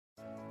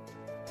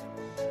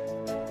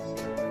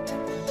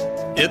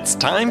It's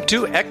time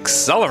to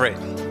accelerate.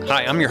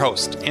 Hi, I'm your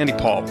host, Andy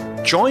Paul.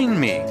 Join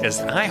me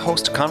as I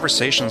host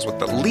conversations with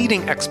the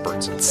leading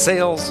experts in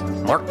sales,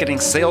 marketing,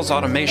 sales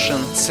automation,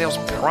 sales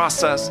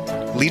process,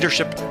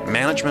 leadership,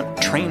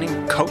 management,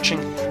 training, coaching,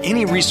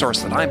 any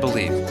resource that I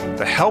believe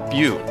to help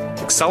you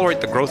accelerate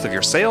the growth of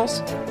your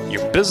sales,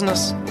 your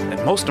business,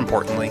 and most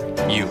importantly,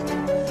 you.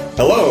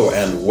 Hello,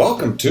 and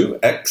welcome to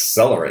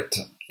Accelerate.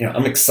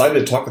 I'm excited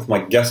to talk with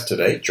my guest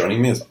today.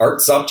 Joining me is Art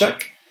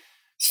Sobczak.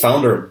 He's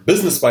founder of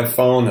Business by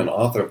Phone and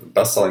author of the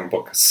best-selling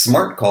book,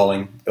 Smart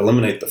Calling,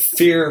 Eliminate the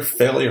Fear,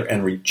 Failure,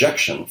 and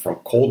Rejection from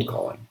Cold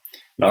Calling.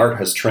 And Art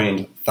has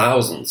trained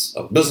thousands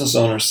of business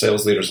owners,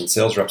 sales leaders, and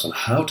sales reps on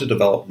how to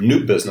develop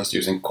new business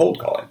using cold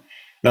calling.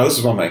 Now, this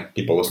is one of my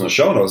people listening to the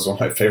show know this is one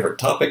of my favorite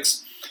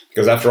topics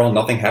because, after all,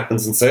 nothing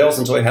happens in sales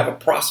until you have a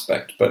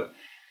prospect. But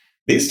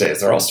these days,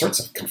 there are all sorts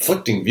of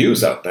conflicting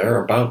views out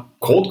there about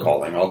cold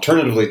calling,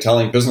 alternatively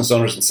telling business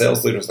owners and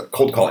sales leaders that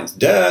cold calling is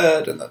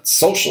dead and that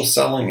social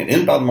selling and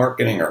inbound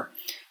marketing or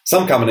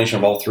some combination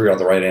of all three are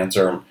the right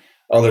answer, and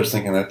others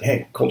thinking that,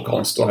 hey, cold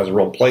calling still has a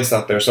real place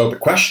out there. So the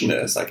question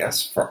is, I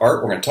guess, for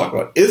Art, we're going to talk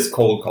about, is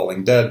cold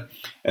calling dead?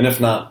 And if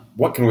not,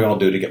 what can we all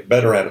do to get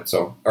better at it?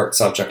 So Art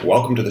Sobczak,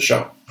 welcome to the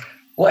show.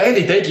 Well,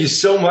 Andy, thank you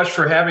so much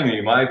for having me.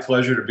 My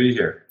pleasure to be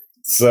here.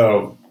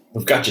 So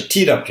we've got you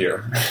teed up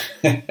here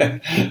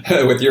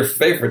with your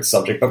favorite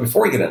subject. But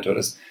before we get into it,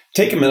 is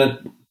take a minute,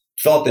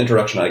 fill out the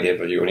introduction I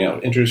gave of you,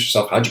 and introduce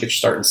yourself. How'd you get your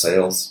start in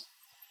sales?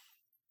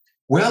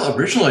 Well,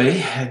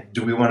 originally,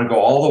 do we want to go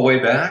all the way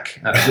back?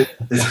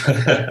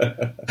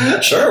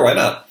 Sure, why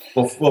not?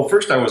 Well,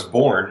 first I was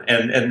born,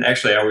 and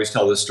actually I always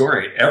tell this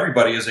story.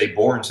 Everybody is a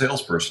born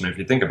salesperson, if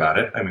you think about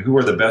it. I mean, who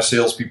are the best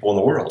salespeople in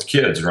the world?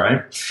 Kids,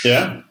 right?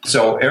 Yeah.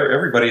 So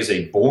everybody is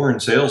a born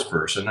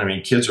salesperson. I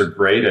mean, kids are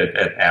great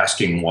at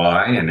asking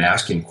why and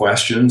asking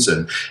questions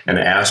and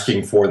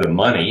asking for the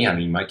money. I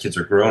mean, my kids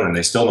are grown and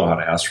they still know how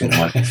to ask for the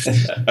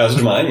money. As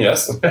do mine,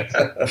 yes.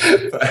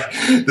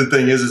 The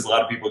thing is a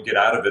lot of people get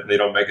out of it and they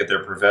don't make it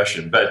their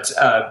profession. But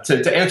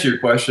to answer your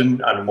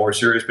question on a more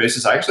serious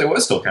basis, I actually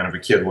was still kind of a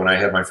kid when I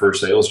had my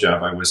first sales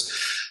job. I was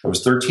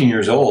 13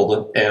 years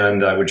old,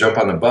 and I would jump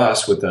on the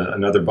bus with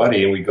another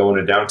buddy, and we'd go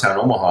into downtown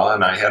Omaha,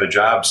 and I had a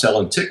job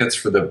selling tickets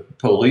for the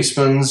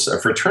policeman's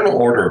Fraternal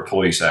Order of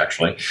Police,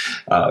 actually,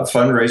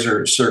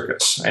 fundraiser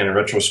circus. And in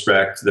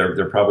retrospect,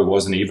 there probably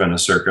wasn't even a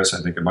circus.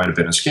 I think it might have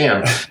been a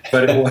scam,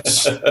 but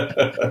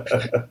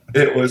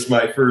it was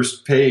my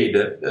first paid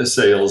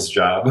sales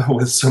job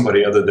with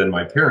somebody other than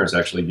my parents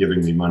actually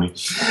giving me money.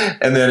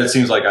 And then it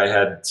seems like I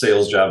had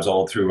sales jobs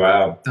all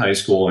throughout high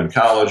school and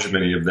college,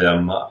 many of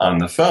them on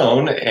the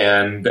phone.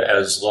 And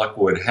as luck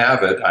would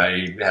have it,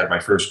 I had my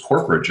first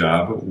corporate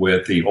job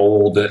with the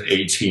old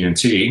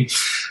AT&T,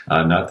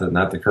 not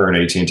the current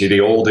AT&T, the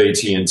old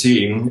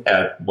AT&T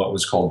at what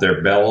was called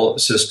their Bell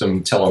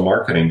System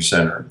Telemarketing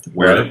Center,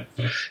 where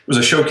it was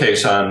a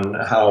showcase on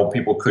how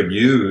people could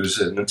use,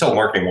 and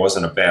telemarketing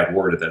wasn't a bad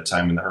word at that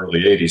time in the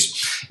early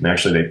 80s, and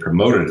actually they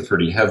promoted it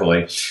pretty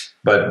heavily.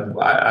 But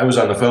I was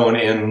on the phone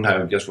in,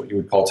 I guess what you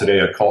would call today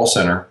a call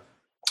center,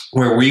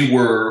 where we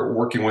were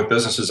working with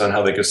businesses on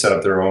how they could set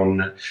up their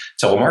own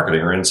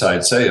telemarketing or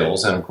inside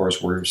sales. And of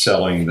course, we're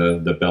selling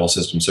the Bell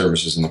System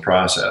services in the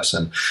process.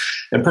 And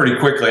pretty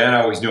quickly,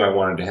 I always knew I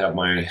wanted to have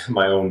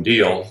my own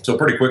deal. So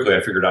pretty quickly,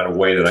 I figured out a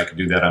way that I could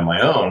do that on my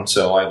own.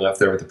 So I left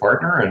there with a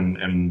partner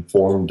and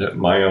formed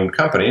my own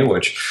company,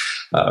 which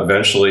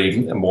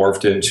eventually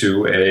morphed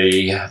into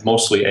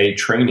mostly a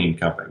training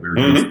company. We were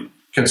doing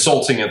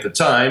consulting at the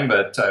time,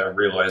 but I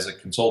realized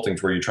that consulting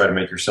is where you try to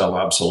make yourself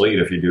obsolete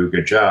if you do a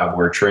good job,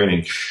 where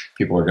training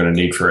people are going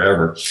to need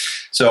forever.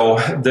 So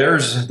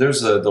there's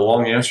the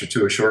long answer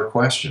to a short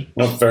question.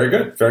 Well, very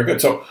good, very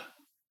good. So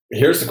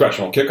here's the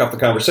question. We'll kick off the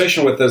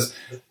conversation with this.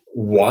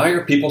 Why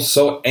are people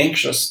so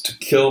anxious to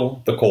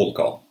kill the cold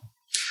call?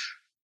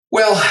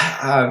 Well,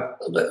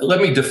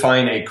 let me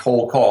define a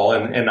cold call,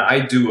 and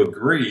I do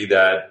agree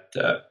that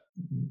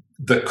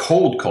the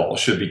cold call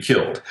should be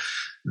killed.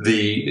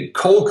 The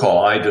cold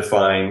call I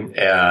define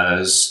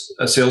as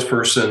a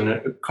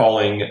salesperson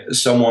calling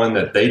someone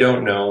that they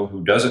don't know,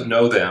 who doesn't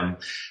know them,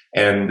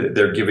 and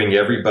they're giving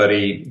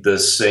everybody the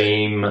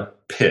same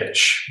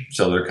pitch.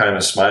 So they're kind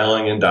of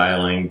smiling and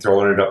dialing,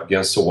 throwing it up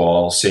against the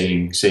wall,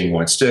 seeing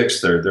what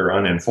sticks. They're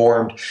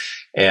uninformed,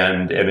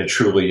 and it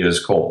truly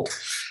is cold.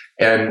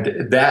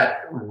 And that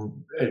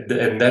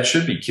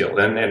should be killed.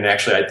 And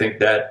actually, I think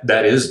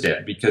that is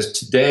dead, because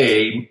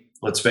today,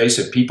 let's face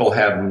it, people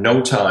have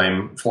no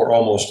time for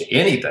almost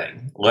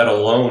anything, let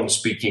alone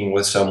speaking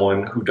with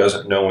someone who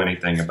doesn't know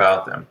anything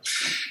about them.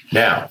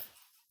 Now,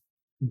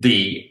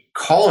 the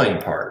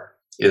calling part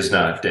is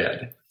not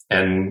dead.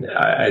 And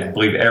I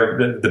believe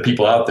the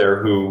people out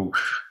there who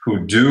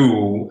who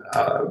do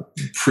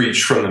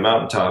preach from the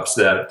mountaintops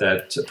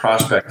that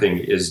prospecting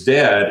is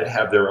dead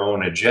have their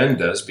own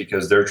agendas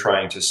because they're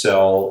trying to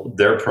sell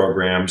their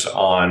programs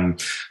on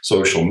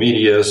social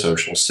media,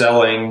 social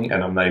selling,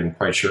 and I'm not even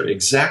quite sure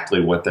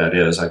exactly what that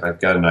is. I've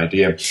got an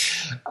idea.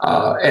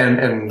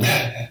 And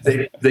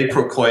they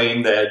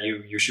proclaim that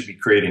you should be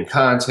creating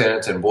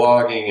content and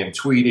blogging and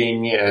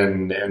tweeting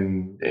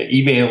and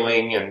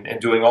emailing and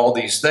doing all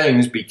these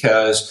things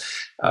because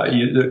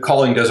the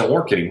calling doesn't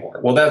work anymore.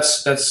 Well,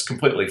 that's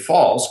completely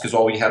false because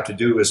all you have to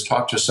do is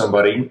talk to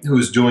somebody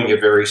who's doing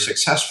it very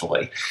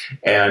successfully.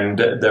 And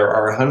there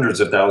are hundreds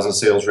of thousands of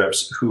sales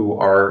reps who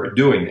are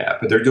doing that,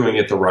 but they're doing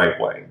it the right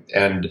way.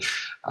 And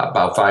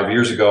about 5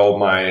 years ago,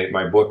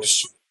 my book,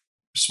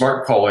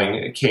 Smart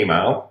Calling, came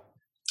out.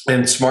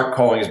 And smart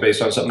calling is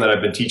based on something that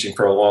I've been teaching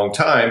for a long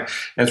time.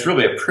 And it's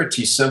really a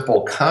pretty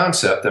simple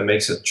concept that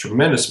makes a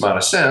tremendous amount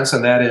of sense.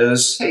 And that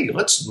is, hey,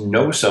 let's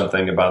know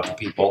something about the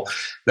people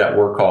that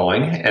we're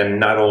calling. And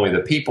not only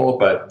the people,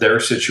 but their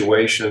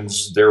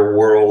situations, their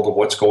world,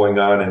 what's going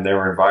on in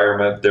their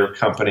environment, their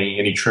company,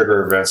 any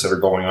trigger events that are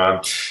going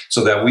on,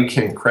 so that we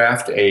can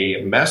craft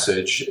a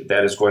message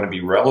that is going to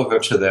be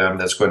relevant to them,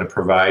 that's going to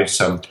provide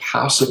some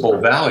possible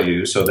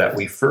value so that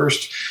we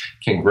first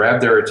can grab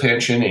their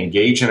attention,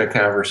 engage in a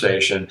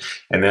conversation,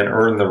 and then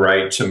earn the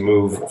right to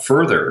move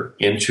further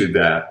into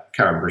that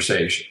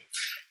conversation.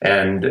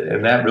 And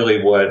that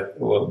really what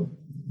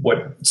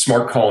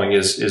smart calling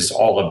is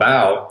all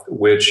about,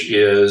 which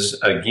is,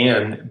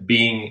 again,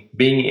 being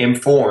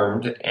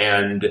informed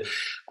and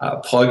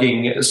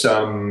plugging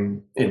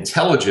some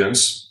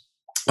intelligence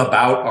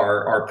about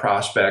our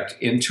prospect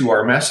into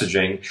our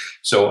messaging.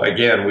 So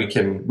again, we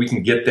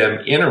can get them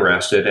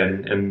interested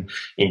and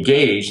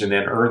engaged, and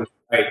then earn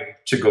the right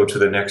to go to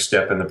the next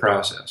step in the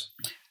process.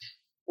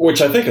 Which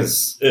I think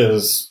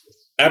is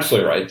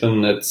absolutely right.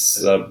 And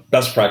it's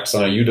best practice.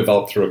 I know you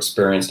developed through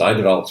experience. I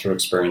developed through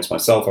experience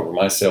myself over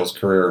my sales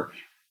career.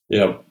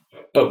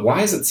 But why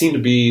does it seem to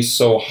be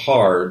so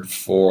hard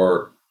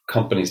for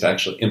companies to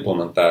actually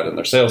implement that in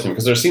their sales team?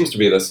 Because there seems to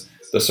be this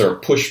sort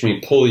of push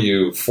me, pull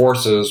you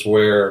forces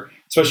where,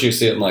 especially you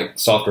see it in like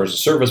software as a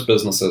service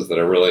businesses that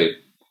are really,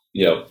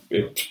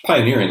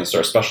 pioneering this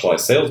sort of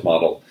specialized sales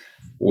model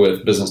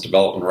with business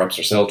development reps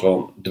or sales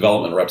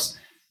development reps,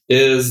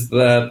 is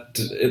that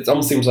it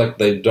almost seems like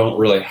they don't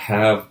really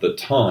have the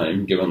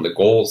time, given the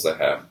goals they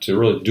have, to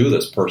really do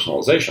this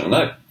personalization. And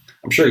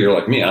I'm sure you're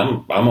like me.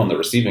 I'm on the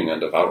receiving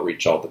end of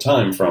outreach all the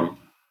time from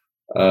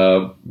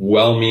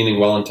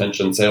well-meaning,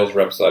 well-intentioned sales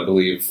reps, I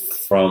believe,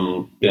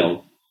 from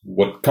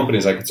what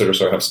companies I consider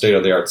sort of have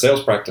state-of-the-art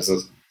sales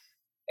practices,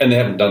 and they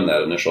haven't done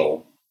that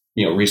initial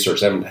research.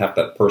 They haven't had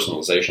that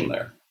personalization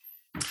there.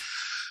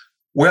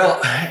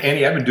 Well,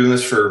 Andy, I've been doing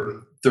this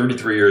for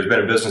 33 years, been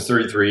in business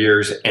 33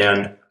 years,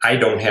 and I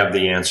don't have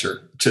the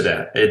answer to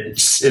that.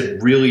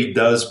 It really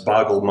does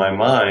boggle my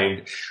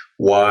mind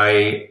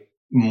why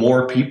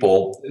more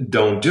people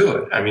don't do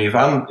it. I mean, if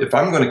I'm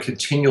going to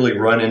continually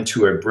run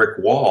into a brick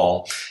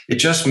wall, it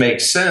just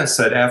makes sense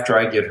that after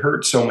I get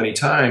hurt so many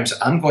times,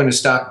 I'm going to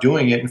stop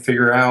doing it and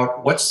figure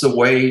out what's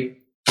the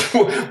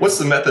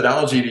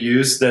methodology to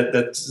use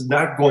that's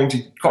not going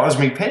to cause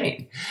me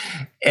pain.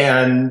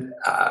 And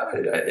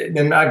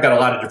I've got a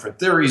lot of different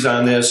theories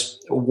on this.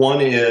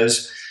 One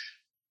is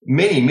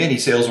many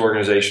sales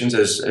organizations,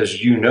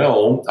 as you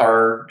know,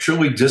 are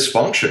truly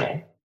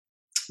dysfunctional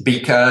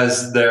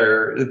because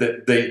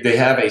they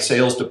have a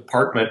sales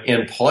department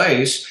in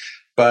place,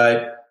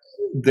 but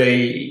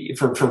they,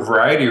 for a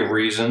variety of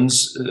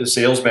reasons,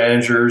 sales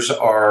managers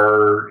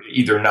are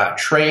either not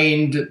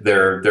trained,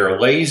 they're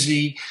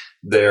lazy,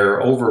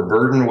 they're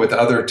overburdened with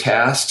other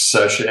tasks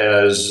such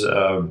as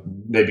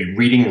maybe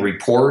reading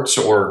reports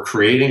or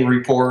creating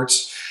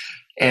reports,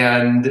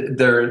 and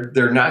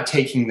they're not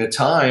taking the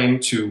time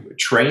to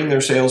train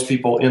their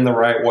salespeople in the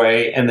right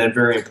way, and then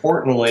very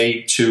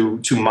importantly to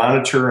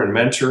monitor and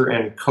mentor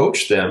and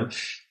coach them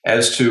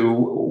as to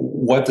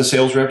what the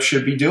sales reps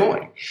should be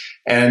doing.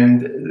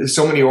 And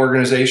so many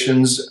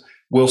organizations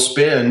will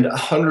spend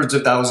hundreds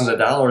of thousands of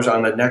dollars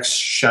on the next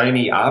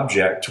shiny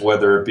object,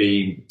 whether it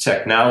be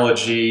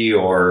technology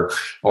or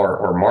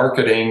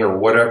marketing or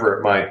whatever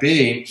it might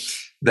be,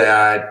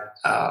 that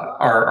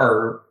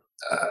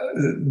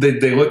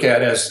they look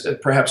at as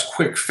perhaps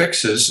quick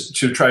fixes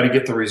to try to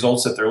get the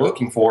results that they're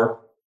looking for,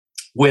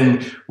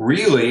 when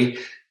really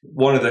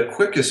one of the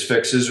quickest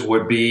fixes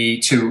would be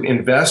to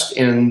invest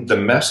in the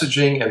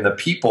messaging and the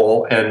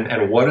people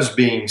and what is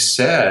being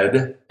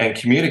said and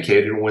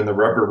communicated when the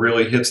rubber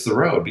really hits the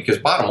road. Because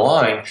bottom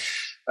line,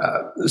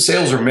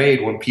 sales are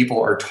made when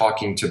people are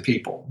talking to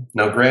people.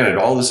 Now, granted,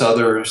 all this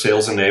other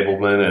sales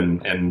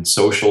enablement and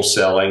social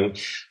selling,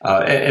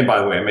 and by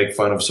the way, I make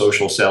fun of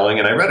social selling,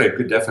 and I read a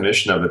good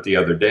definition of it the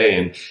other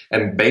day,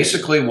 and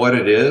basically what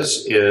it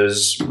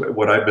is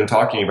what I've been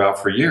talking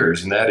about for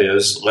years, and that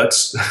is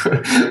let's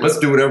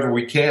do whatever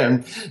we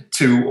can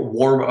to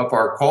warm up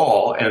our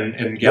call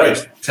and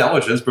get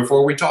intelligence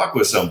before we talk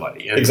with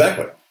somebody. And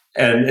exactly.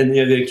 And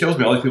it kills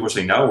me. All these people are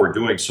saying, now we're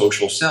doing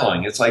social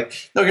selling. It's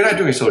like, no, you're not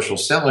doing social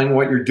selling.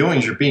 What you're doing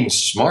is you're being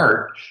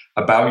smart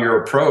about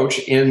your approach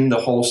in the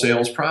whole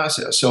sales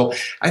process. So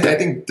I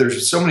think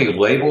there's so many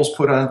labels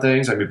put on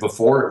things. I mean,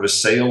 before it was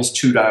sales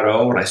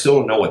 2.0, and I still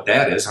don't know what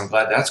that is. I'm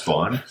glad that's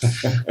gone.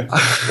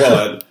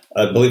 Well,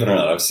 believe it or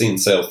not, I've seen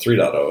sales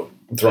 3.0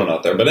 thrown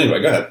out there. But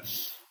anyway, go ahead.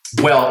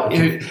 Well,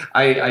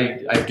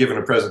 I've given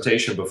a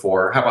presentation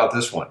before. How about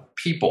this one?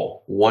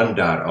 People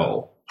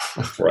 1.0.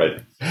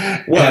 Right.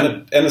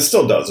 Well, and it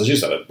still does, as you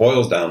said, it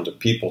boils down to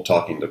people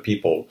talking to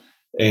people.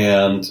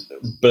 But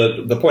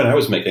the point I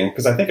was making,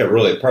 because I think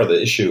really part of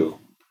the issue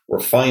we're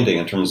finding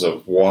in terms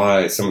of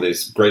why some of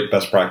these great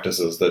best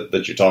practices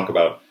that you talk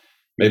about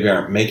maybe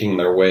aren't making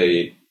their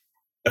way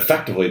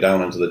effectively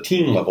down into the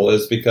team level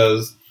is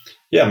because,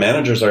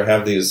 managers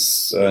have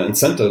these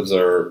incentives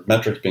or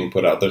metrics being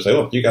put out there. Say,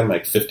 look, you got to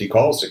make 50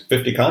 calls,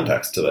 50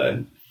 contacts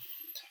today.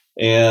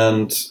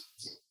 And,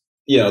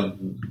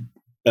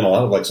 in a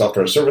lot of like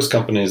software service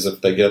companies,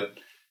 if they get,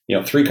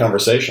 3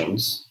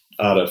 conversations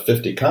out of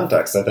 50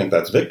 contacts, I think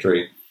that's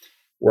victory.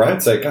 Where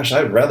I'd say, gosh,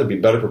 I'd rather be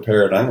better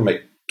prepared. I'm going to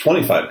make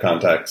 25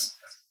 contacts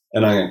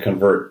and I'm going to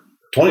convert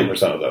 20%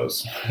 of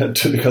those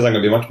because I'm going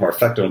to be much more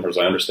effective because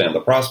I understand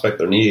the prospect,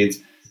 their needs.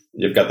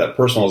 You've got that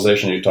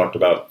personalization you talked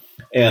about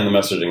and the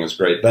messaging is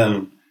great.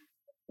 Then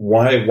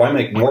why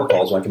make more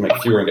calls when I can make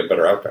fewer and get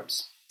better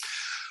outcomes?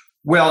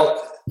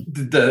 Well,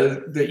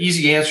 the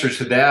easy answer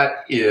to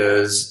that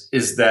is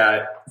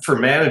that for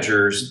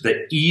managers,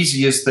 the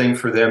easiest thing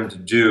for them to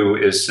do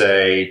is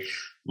say,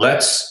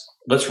 let's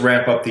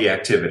ramp up the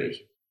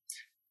activity.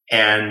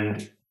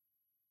 And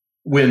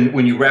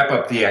when you wrap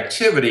up the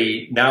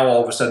activity, now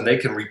all of a sudden they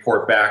can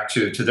report back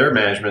to their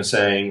management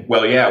saying,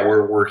 well, yeah,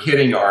 we're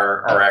hitting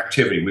our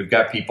activity. We've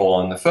got people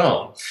on the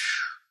phone.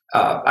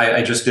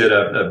 I just did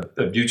a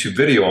YouTube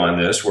video on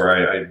this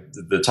where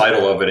the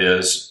title of it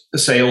is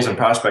Sales and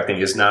Prospecting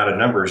is not a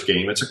numbers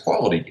game, it's a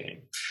quality game.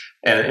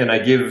 And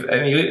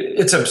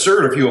it's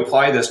absurd if you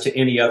apply this to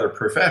any other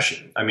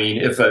profession. I mean,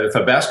 if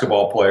a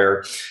basketball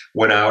player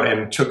went out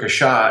and took a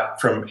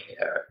shot from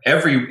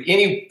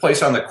any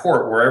place on the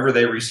court, wherever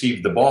they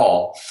received the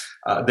ball,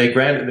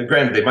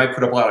 granted, they might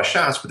put up a lot of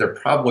shots, but they're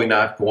probably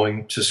not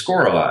going to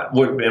score a lot.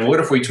 And what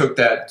if we took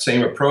that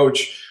same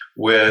approach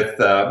with,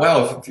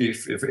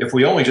 if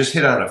we only just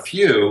hit on a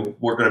few,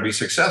 we're going to be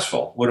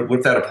successful? What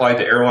if that applied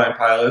to airline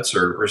pilots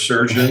or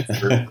surgeons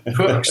or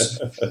cooks?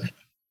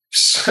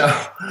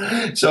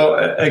 So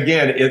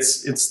again,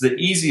 it's the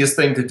easiest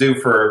thing to do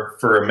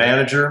for a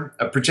manager,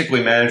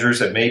 particularly managers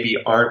that maybe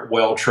aren't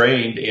well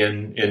trained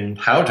in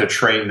how to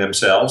train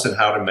themselves and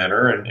how to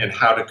mentor and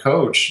how to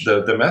coach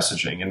the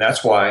messaging. And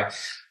that's why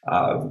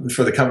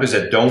for the companies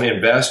that don't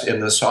invest in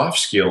the soft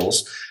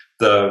skills,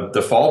 the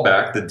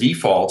fallback, the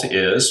default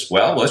is,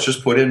 well, let's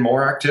just put in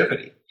more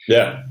activity.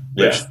 Yeah.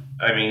 Which,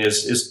 I mean,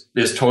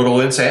 is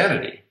total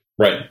insanity.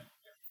 Right.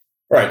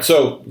 All right.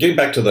 So getting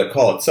back to the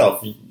call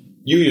itself,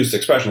 you used the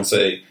expression,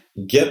 say,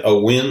 get a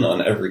win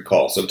on every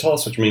call. So tell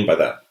us what you mean by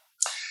that.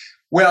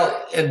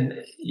 Well,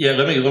 and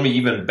let me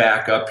even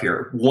back up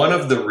here. One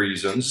of the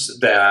reasons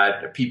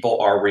that people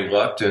are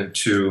reluctant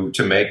to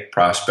make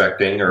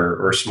prospecting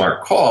or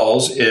smart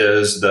calls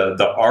is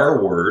the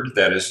R word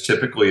that is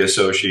typically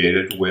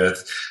associated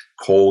with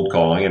cold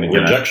calling. And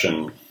again,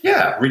 rejection.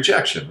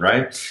 Rejection,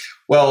 right?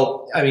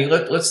 Well, I mean,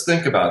 let's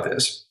think about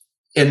this.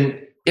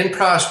 In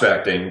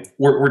prospecting,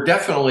 we're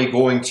definitely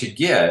going to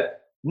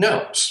get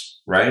no's,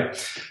 right?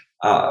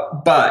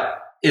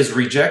 But is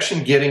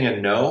rejection getting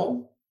a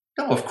no?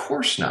 No, of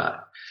course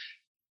not.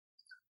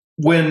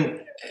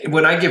 When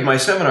I give my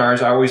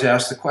seminars, I always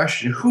ask the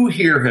question, who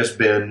here has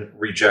been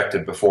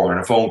rejected before on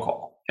a phone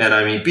call? And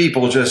I mean,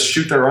 people just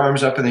shoot their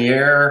arms up in the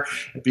air,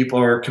 and people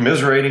are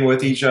commiserating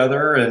with each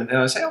other, and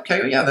I say,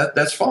 okay, yeah,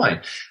 that's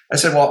fine. I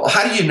said, well,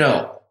 how do you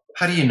know?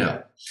 How do you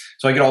know?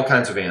 So I get all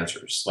kinds of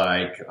answers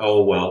like,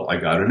 oh, well, I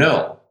got to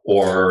know,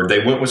 or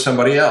they went with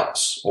somebody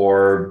else,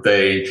 or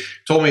they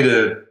told me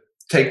to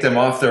take them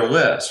off their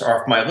list,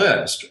 or off my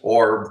list,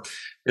 or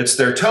it's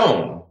their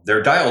tone,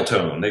 their dial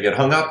tone they get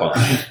hung up on.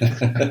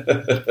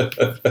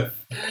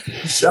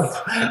 So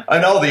I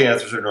know the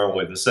answers are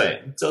normally the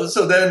same.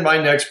 So then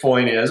my next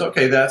point is,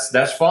 okay,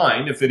 that's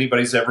fine. If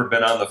anybody's ever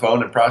been on the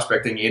phone and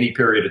prospecting any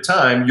period of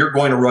time, you're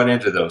going to run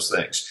into those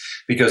things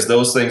because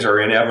those things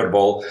are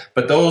inevitable,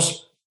 but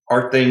those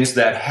are things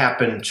that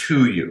happen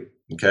to you.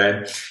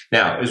 Okay.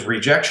 Now, is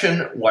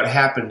rejection what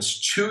happens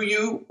to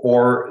you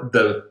or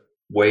the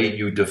way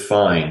you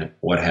define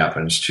what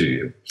happens to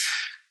you?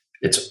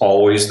 It's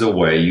always the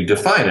way you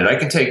define it. I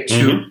can take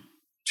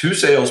two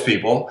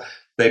salespeople.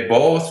 They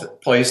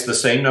both placed the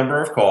same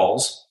number of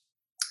calls.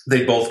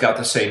 They both got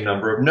the same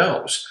number of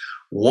no's.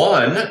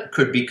 One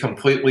could be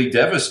completely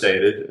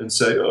devastated and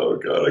say, oh,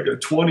 God, I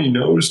got 20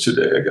 no's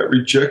today. I got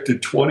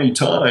rejected 20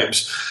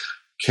 times.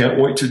 Can't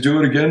wait to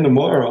do it again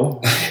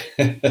tomorrow.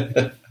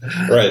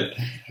 Right.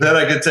 Then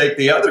I could take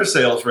the other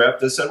sales rep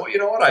that said, well, you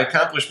know what? I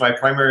accomplished my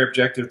primary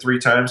objective 3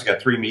 times,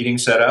 got 3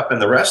 meetings set up,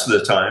 and the rest of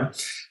the time,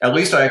 at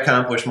least I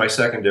accomplished my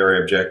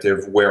secondary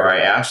objective where I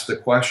asked the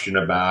question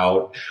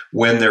about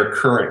when their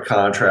current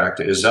contract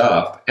is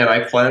up, and I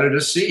planted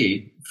a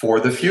seed for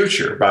the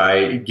future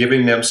by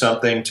giving them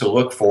something to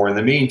look for in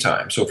the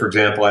meantime. So, for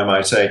example, I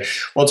might say,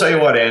 well, I'll tell you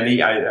what,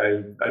 Andy,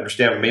 I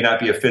understand it may not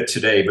be a fit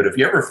today, but if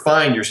you ever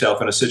find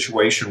yourself in a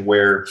situation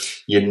where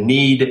you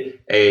need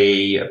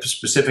a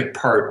specific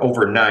part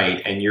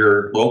overnight and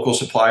your local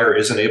supplier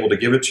isn't able to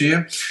give it to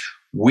you,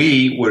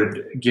 we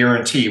would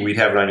guarantee we'd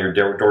have it on your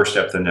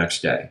doorstep the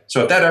next day.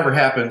 So if that ever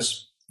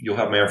happens, you'll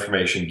have my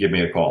information. Give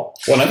me a call.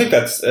 Well, and I think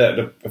that's,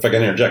 if I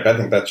can interject, I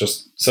think that's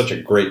just such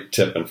a great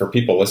tip. And for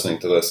people listening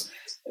to this,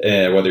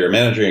 whether you're a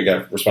manager, you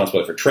got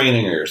responsibility for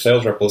training, or your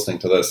sales rep listening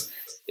to this,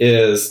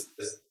 is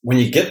when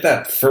you get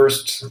that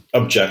first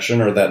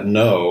objection or that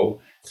no,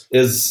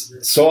 is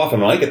so often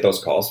when I get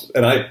those calls,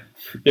 and I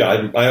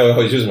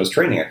always use them as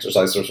training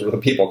exercises for the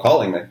people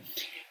calling me,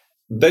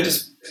 they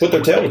just put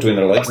their tail between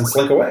their legs and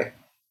slink away.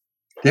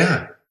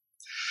 Yeah.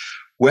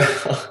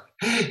 Well,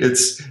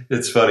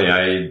 it's funny.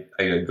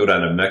 I go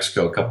down to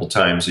Mexico a couple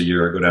times a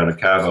year. I go down to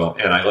Cabo,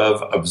 and I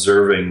love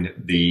observing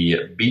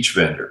the beach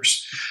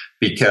vendors,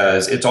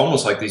 because it's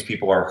almost like these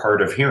people are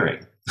hard of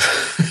hearing.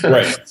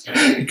 Right.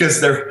 Because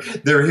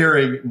they're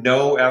hearing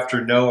no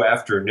after no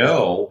after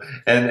no,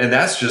 and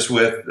that's just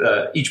with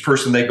each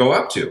person they go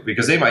up to,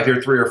 because they might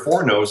hear 3 or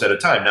 4 no's at a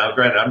time. Now,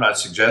 granted, I'm not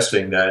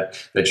suggesting that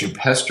you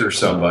pester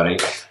somebody,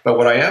 but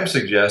what I am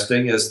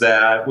suggesting is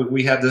that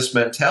we have this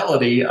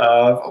mentality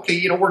of,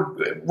 okay,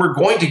 we're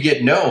going to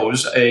get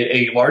no's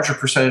a larger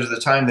percentage of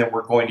the time than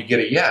we're going to get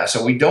a yes,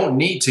 and we don't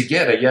need to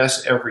get a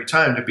yes every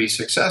time to be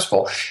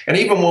successful. And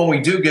even when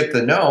we do get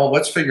the no,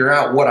 let's figure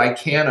out what I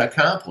can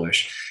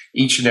accomplish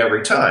each and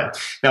every time.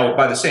 Now,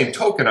 by the same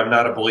token, I'm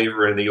not a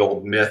believer in the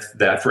old myth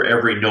that for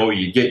every no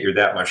you get, you're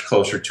that much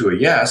closer to a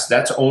yes.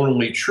 That's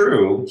only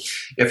true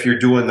if you're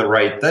doing the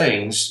right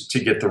things to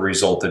get the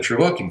result that you're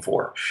looking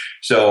for.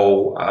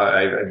 So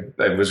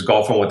I was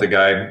golfing with a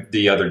guy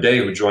the other day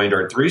who joined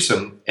our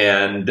threesome,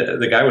 and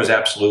the guy was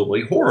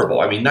absolutely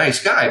horrible. I mean,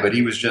 nice guy, but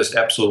he was just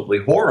absolutely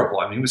horrible.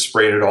 I mean, he was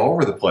spraying it all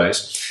over the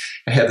place.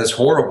 I had this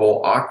horrible,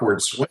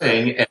 awkward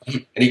swing,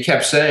 and he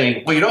kept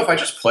saying, well, if I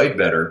just played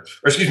better,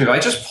 if I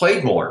just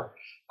played more,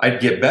 I'd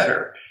get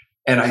better.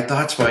 And I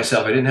thought to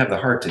myself, I didn't have the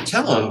heart to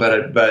tell him,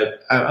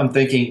 but I'm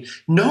thinking,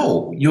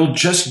 no, you'll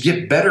just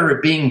get better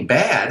at being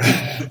bad,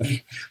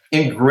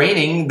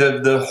 ingraining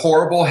the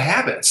horrible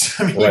habits.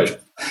 I mean, right.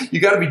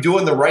 You got to be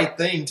doing the right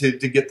thing to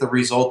get the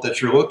result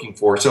that you're looking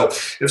for. So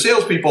if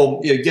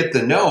salespeople get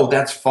the no,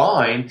 that's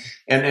fine.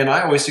 And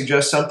I always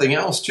suggest something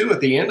else too at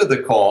the end of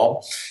the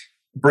call.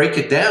 Break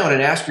it down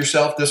and ask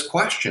yourself this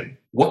question: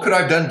 what could I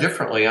have done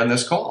differently on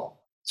this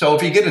call? So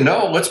if you get a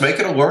no, let's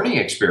make it a learning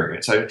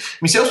experience. I mean,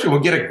 salespeople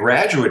get a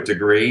graduate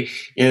degree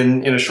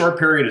in a short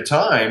period of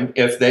time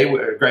if they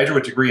a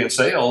graduate degree in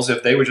sales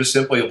if they would just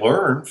simply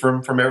learn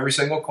from every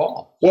single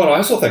call. Well, I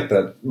also think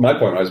that my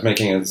point I was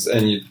making is,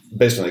 and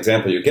based on the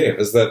example you gave,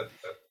 is that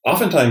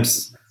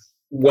oftentimes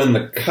when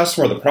the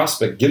customer, the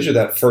prospect, gives you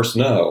that first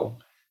no,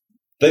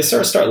 they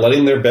start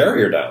letting their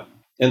barrier down.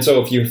 And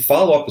so if you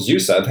follow up, as you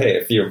said, hey,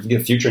 if you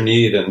get a future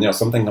need and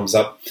something comes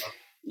up,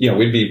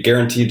 we'd be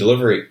guaranteed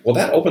delivery. Well,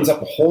 that opens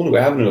up a whole new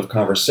avenue of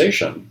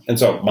conversation. And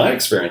so my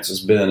experience has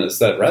been is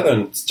that rather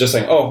than just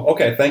saying, oh,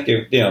 okay, thank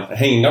you,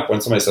 hanging up when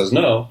somebody says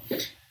no,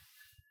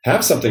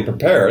 have something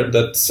prepared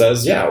that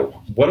says, yeah,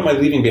 what am I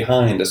leaving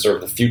behind as sort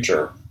of the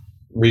future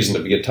reason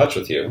to get in touch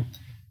with you?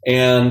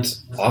 And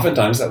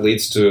oftentimes that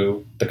leads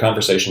to the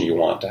conversation you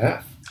want to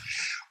have.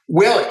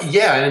 Well,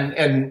 yeah,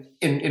 and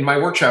in my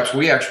workshops,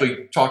 we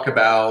actually talk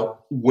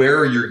about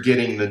where you're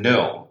getting the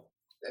no,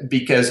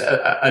 because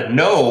a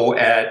no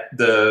at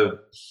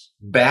the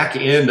back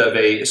end of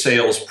a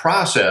sales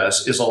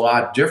process is a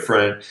lot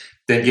different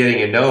than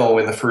getting a no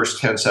in the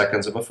first 10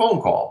 seconds of a phone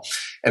call.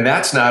 And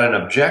that's not an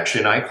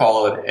objection. I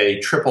call it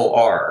a triple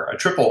R. A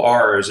triple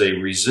R is a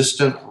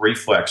resistant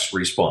reflex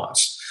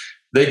response.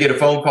 They get a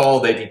phone call,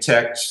 they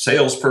detect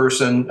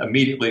salesperson,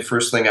 immediately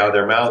first thing out of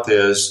their mouth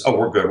is, oh,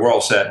 we're good, we're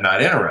all set,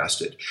 not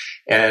interested.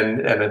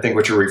 And I think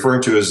what you're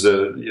referring to is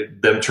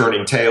them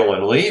turning tail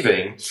and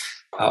leaving.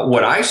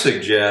 What I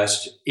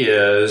suggest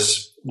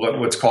is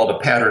what's called a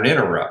pattern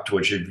interrupt,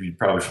 which you're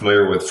probably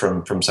familiar with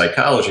from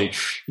psychology.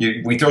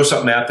 We throw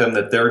something at them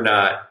that they're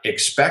not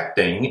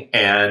expecting,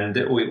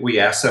 and we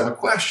ask them a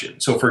question.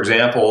 So, for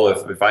example,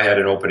 if I had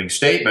an opening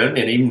statement,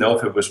 and even though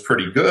if it was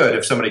pretty good,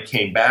 if somebody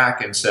came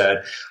back and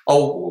said,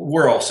 oh,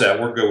 we're all set,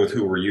 we're good with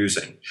who we're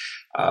using,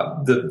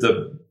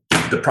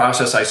 the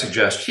process I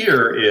suggest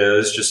here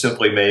is just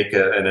simply make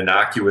an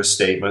innocuous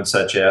statement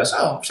such as,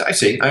 oh, I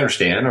see, I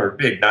understand, or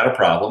hey, not a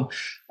problem.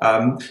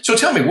 So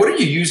tell me, what are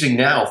you using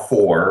now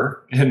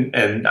for?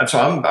 And so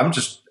I'm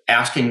just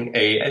asking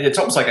it's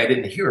almost like I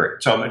didn't hear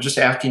it. So I'm just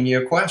asking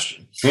you a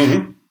question.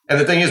 Mm-hmm. And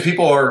the thing is,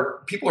 people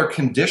are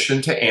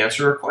conditioned to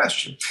answer a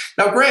question.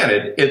 Now,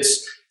 granted,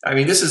 it's I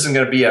mean, this isn't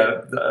going to be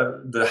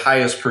the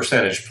highest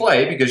percentage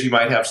play, because you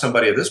might have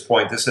somebody at this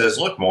point that says,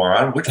 look,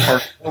 moron, which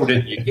part of the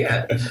didn't you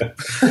get?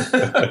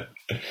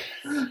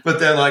 But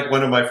then, like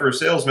one of my first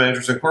sales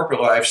managers in corporate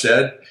life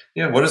said,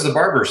 what does the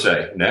barber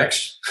say?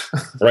 Next.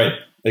 Right,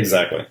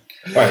 exactly.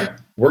 All right,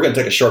 we're going to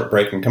take a short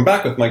break and come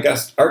back with my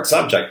guest. Art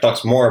Sobczak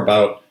talks more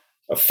about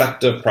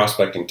effective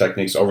prospecting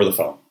techniques over the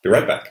phone. Be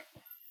right back.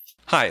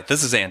 Hi,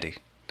 this is Andy.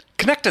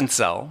 Connect and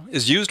Sell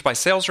is used by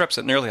sales reps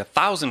at nearly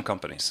 1,000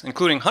 companies,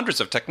 including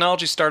hundreds of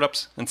technology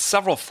startups and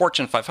several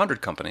Fortune 500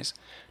 companies,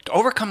 to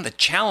overcome the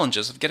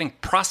challenges of getting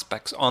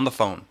prospects on the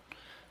phone.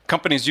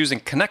 Companies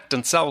using Connect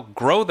and Sell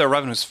grow their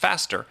revenues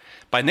faster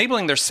by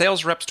enabling their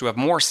sales reps to have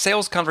more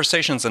sales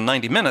conversations in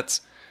 90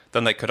 minutes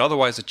than they could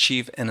otherwise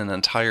achieve in an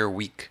entire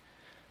week.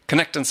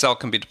 Connect and Sell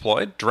can be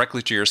deployed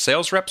directly to your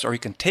sales reps, or you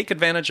can take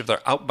advantage of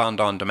their outbound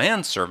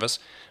on-demand service,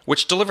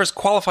 which delivers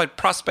qualified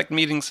prospect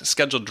meetings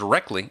scheduled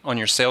directly on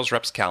your sales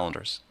reps'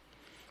 calendars.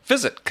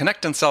 Visit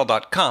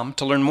connectandsell.com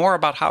to learn more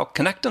about how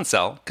Connect and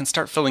Sell can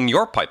start filling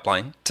your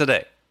pipeline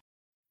today.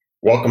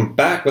 Welcome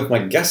back with my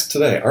guest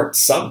today, Art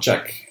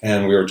Sobczak,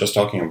 and we were just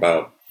talking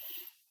about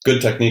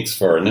good techniques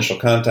for initial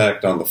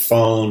contact on the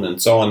phone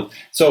and so on.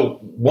 So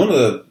one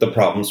of the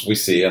problems we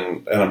see,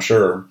 and I'm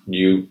sure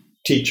you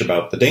teach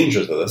about the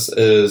dangers of this,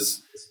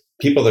 is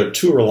people that are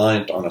too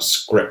reliant on a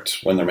script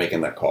when they're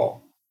making that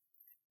call.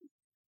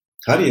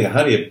 How do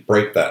you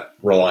break that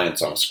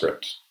reliance on a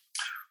script?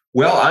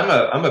 Well,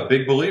 I'm a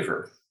big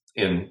believer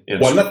in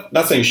well, I'm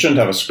not saying you shouldn't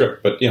have a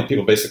script, but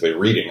people basically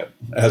reading it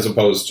as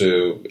opposed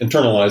to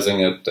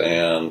internalizing it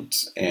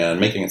and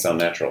making it sound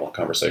natural and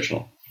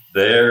conversational.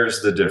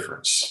 There's the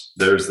difference.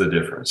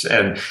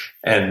 And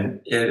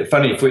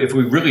funny, if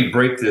we really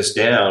break this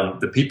down,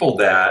 the people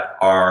that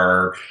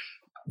are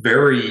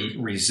very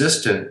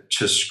resistant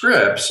to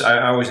scripts,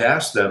 I always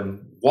ask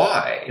them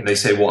why, and they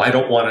say, "Well, I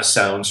don't want to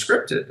sound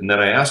scripted." And then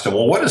I ask them,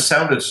 "Well, what does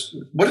sounding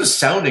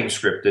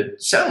scripted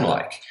sound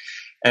like?"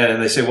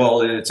 And they say,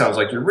 "Well, it sounds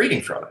like you're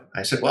reading from it."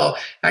 I said, "Well,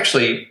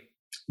 actually,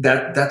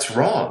 that's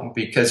wrong,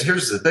 because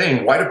here's the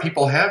thing: why do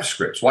people have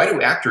scripts? Why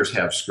do actors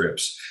have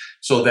scripts?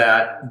 So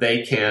that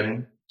they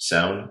can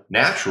sound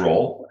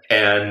natural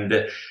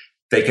and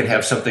they can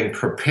have something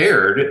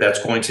prepared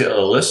that's going to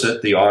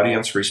elicit the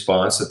audience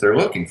response that they're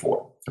looking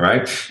for,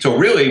 right? So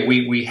really,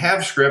 we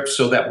have scripts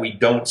so that we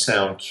don't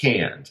sound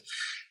canned.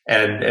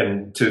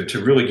 And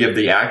to really give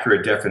the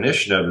accurate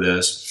definition of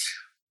this,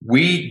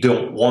 we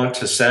don't want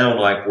to sound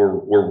like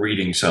we're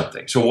reading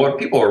something. So what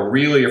people are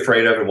really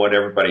afraid of and what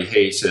everybody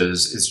hates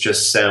is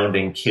just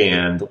sounding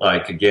canned,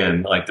 like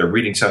they're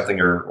reading something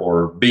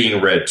or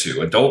being read to.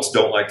 Adults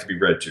don't like to be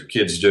read to,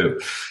 kids do.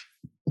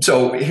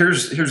 So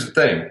here's the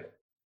thing.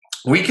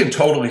 We can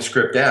totally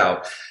script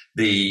out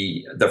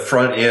the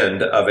front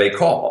end of a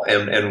call,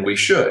 and we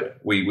should.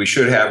 We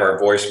should have our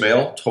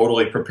voicemail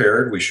totally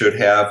prepared. We should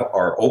have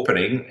our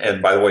opening,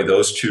 and by the way,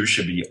 those two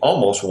should be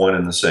almost one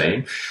and the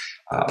same.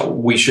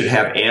 We should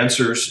have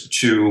answers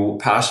to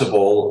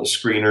possible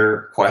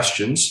screener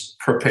questions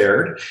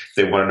prepared. If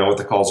they want to know what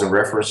the call's in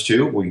reference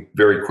to, we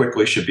very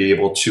quickly should be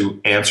able to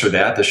answer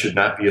that. This should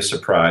not be a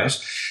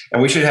surprise.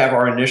 And we should have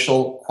our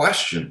initial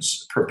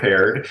questions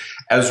prepared,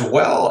 as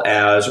well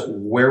as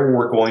where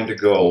we're going to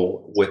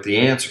go with the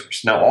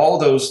answers. Now, all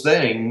those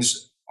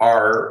things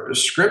are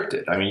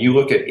scripted. I mean, you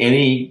look at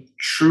any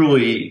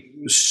truly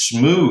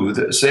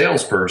smooth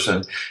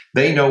salesperson,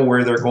 they know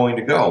where they're going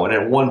to go. And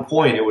at one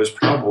point, it was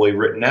probably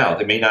written out.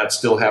 They may not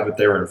still have it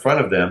there in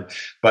front of them,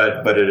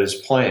 but it is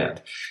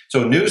planned.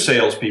 So new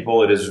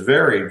salespeople, it is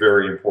very,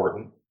 very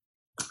important.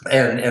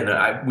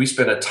 And we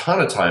spend a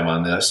ton of time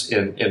on this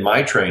in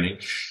my training,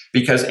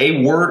 because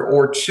a word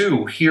or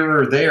two here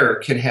or there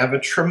can have a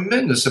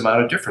tremendous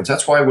amount of difference.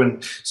 That's why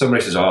when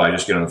somebody says, "Oh, I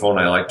just get on the phone,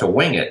 I like to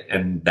wing it,"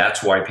 and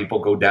that's why people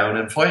go down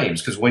in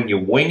flames, because when you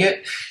wing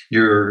it,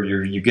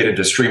 you get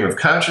into stream of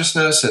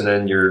consciousness, and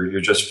then you're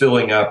just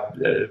filling up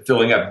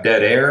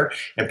dead air,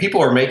 and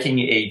people are making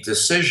a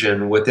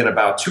decision within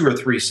about 2 or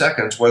 3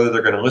 seconds whether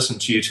they're going to listen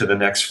to you to the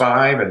next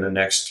 5 and the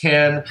next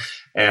 10.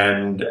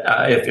 And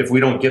if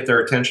we don't get their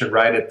attention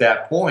right at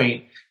that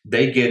point,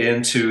 they get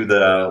into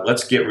the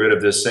let's get rid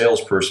of this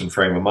salesperson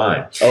frame of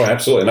mind. Oh,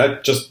 absolutely. And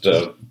I just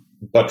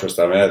buttress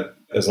that. I mean,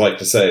 as I like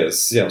to say,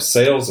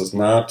 sales is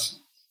not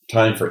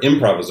time for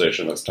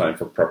improvisation. It's time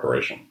for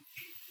preparation.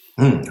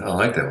 I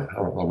like that one.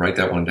 I'll write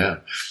that one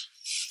down.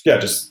 Yeah,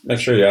 just make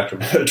sure you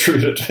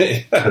attribute it to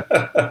me.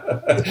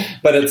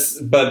 But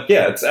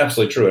it's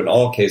absolutely true in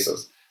all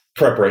cases.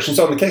 Preparation.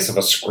 So in the case of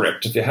a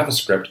script, if you have a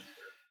script,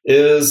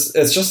 it's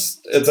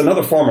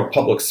another form of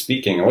public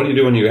speaking. And what do you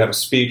do when you have a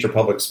speech or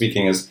public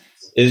speaking is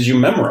you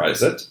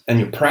memorize it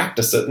and you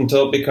practice it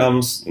until it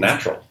becomes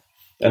natural.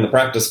 And the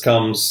practice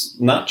comes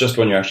not just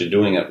when you're actually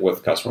doing it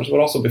with customers,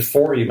 but also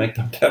before you make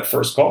that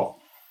first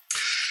call.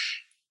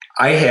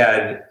 I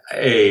had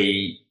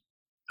a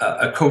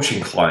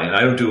coaching client. I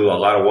don't do a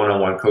lot of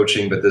one-on-one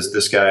coaching, but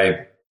this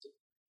guy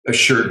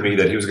assured me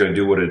that he was going to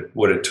do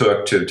what it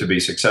took to be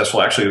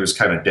successful. Actually, he was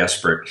kind of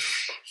desperate.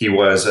 He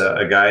was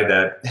a guy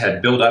that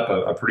had built up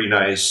a pretty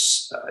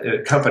nice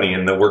company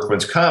in the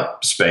workman's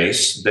comp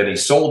space. Then he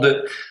sold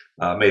it,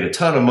 made a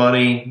ton of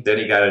money. Then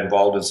he got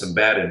involved in some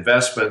bad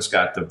investments,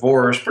 got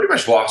divorced, pretty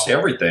much lost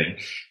everything.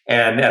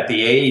 And at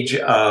the age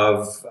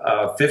of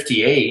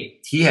 58,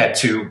 he had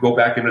to go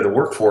back into the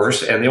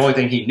workforce, and the only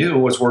thing he knew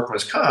was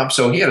workman's comp.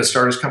 So he had to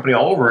start his company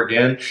all over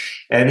again.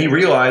 And he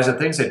realized that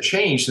things had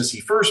changed since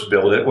he first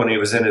built it when he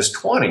was in his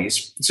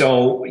 20s.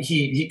 So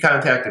he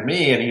contacted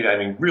me,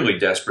 and really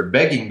desperate,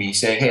 begging me,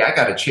 saying, "Hey, I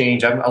got to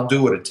change. I'll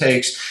do what it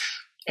takes."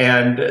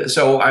 And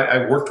so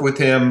I worked with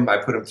him. I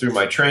put him through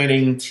my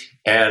training,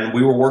 and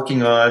we were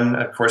working on.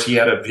 Of course, he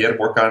had to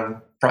work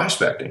on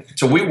prospecting.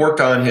 So we worked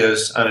on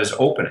his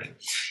opening.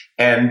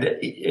 And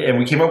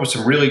we came up with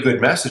some really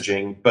good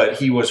messaging, but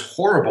he was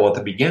horrible at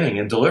the beginning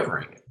in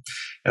delivering it.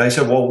 And I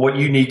said, well, what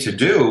you need to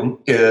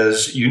do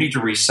is you need to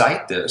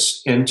recite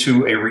this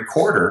into a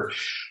recorder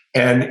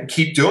and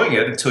keep doing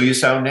it until you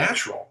sound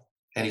natural.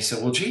 And he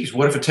said, well, geez,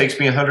 what if it takes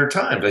me 100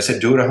 times? I said,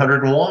 do it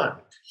 101.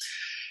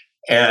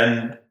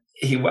 And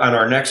on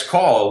our next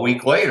call, a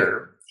week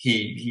later,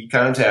 he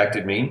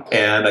contacted me,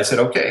 and I said,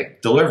 okay,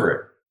 deliver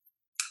it.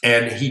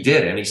 And he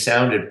did, and he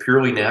sounded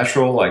purely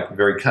natural, like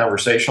very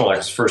conversational, like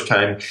it's the first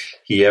time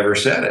he ever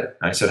said it.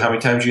 I said, how many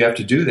times do you have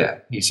to do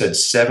that? He said,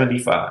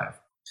 75.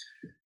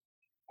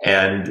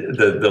 And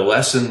the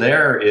lesson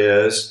there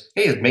is,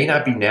 hey, it may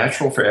not be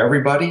natural for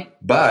everybody,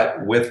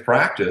 but with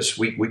practice,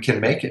 we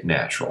can make it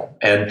natural.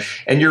 And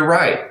you're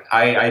right.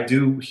 I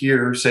do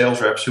hear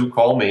sales reps who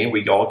call me.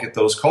 We all get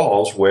those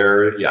calls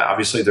where,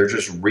 obviously they're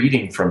just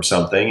reading from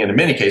something. And in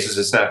many cases,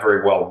 it's not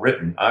very well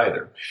written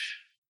either.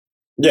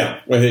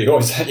 Yeah, well, you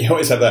always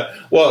have that.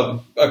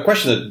 Well, a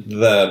question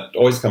that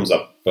always comes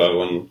up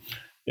when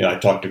I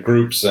talk to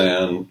groups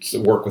and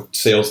work with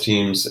sales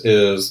teams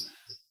is,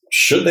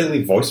 should they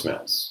leave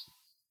voicemails?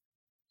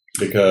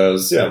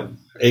 Because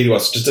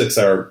statistics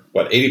are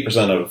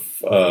 80%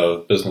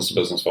 of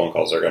business-to-business phone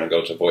calls are going to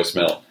go to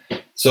voicemail.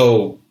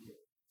 So,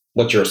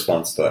 what's your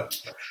response to that?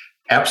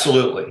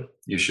 Absolutely,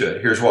 you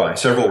should. Here's why.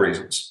 Several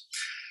reasons.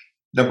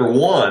 Number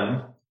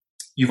one,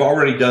 you've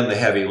already done the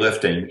heavy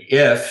lifting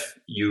if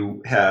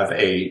you have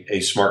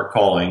a smart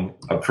calling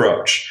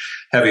approach.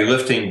 Heavy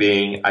lifting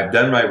being, I've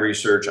done my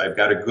research, I've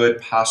got a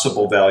good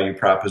possible value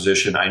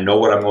proposition, I know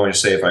what I'm going to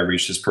say if I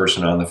reach this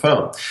person on the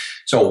phone.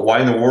 So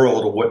why in the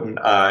world wouldn't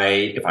I,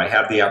 if I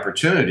have the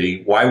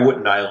opportunity, why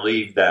wouldn't I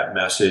leave that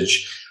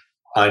message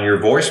on your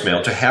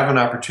voicemail to have an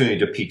opportunity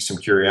to pique some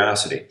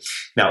curiosity?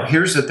 Now,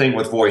 here's the thing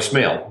with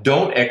voicemail.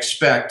 Don't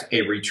expect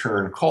a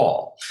return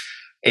call.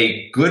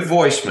 A good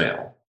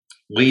voicemail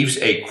leaves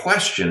a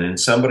question in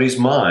somebody's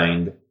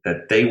mind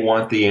that they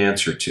want the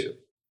answer to.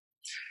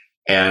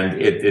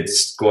 And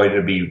it's going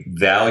to be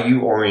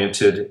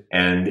value-oriented,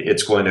 and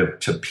it's going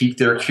to pique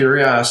their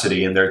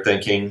curiosity, and they're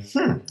thinking,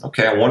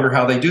 okay, I wonder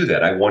how they do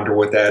that. I wonder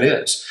what that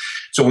is.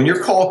 So when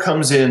your call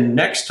comes in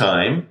next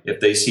time, if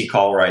they see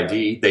caller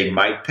ID, they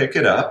might pick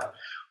it up.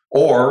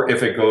 Or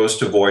if it goes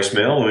to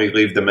voicemail and we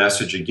leave the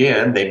message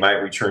again, they might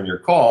return your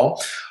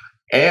call.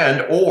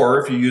 Or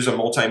if you use a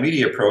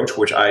multimedia approach,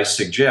 which I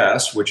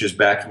suggest, which is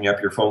backing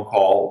up your phone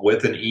call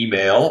with an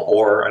email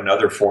or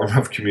another form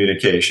of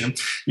communication,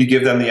 you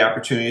give them the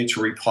opportunity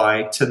to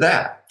reply to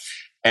that.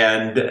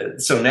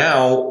 And so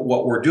now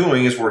what we're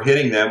doing is we're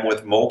hitting them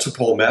with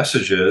multiple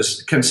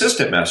messages,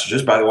 consistent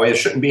messages. By the way, it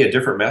shouldn't be a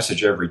different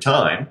message every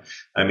time.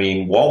 I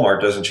mean, Walmart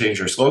doesn't change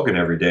their slogan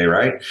every day,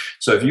 right?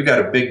 So if you've got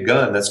a big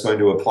gun that's going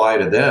to apply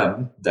to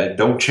them,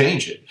 don't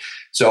change it.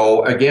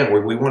 So again,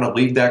 we want to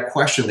leave that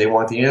question they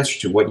want the answer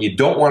to. What you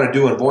don't want to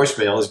do in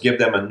voicemail is give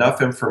them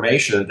enough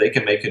information that they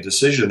can make a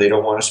decision they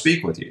don't want to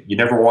speak with you. You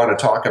never want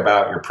to talk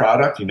about your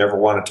product. You never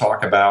want to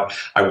talk about,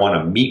 I want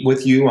to meet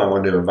with you. I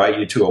want to invite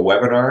you to a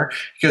webinar,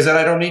 because then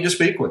I don't need to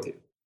speak with you.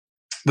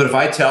 But if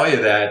I tell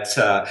you that,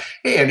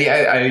 hey, Andy,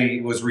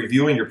 I was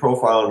reviewing your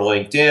profile on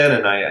LinkedIn,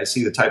 and I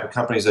see the type of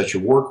companies that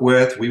you work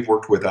with. We've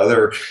worked with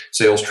other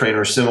sales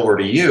trainers similar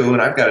to you, and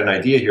I've got an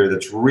idea here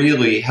that's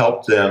really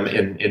helped them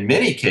in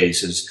many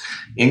cases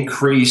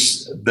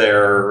increase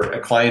their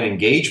client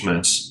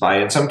engagements by,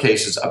 in some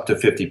cases, up to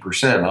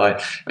 50%.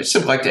 I'd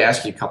simply like to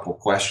ask you a couple of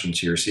questions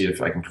here, see if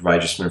I can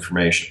provide you some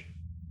information.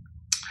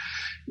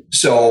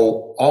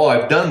 So all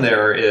I've done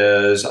there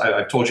is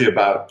I've told you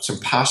about some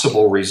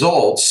possible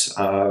results.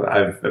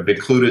 I've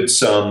included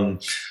some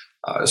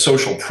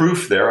social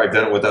proof there. I've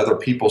done it with other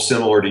people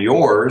similar to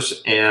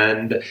yours.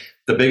 And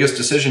the biggest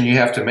decision you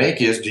have to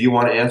make is, do you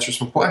want to answer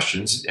some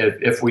questions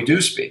if we do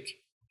speak?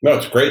 No,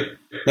 it's great.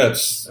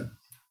 That's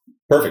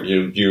perfect.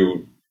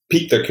 You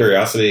piqued their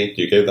curiosity.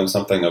 You gave them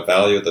something of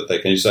value that they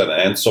can use,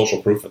 and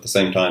social proof at the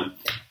same time.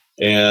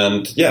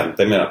 And yeah,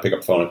 they may not pick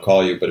up the phone and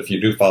call you, but if you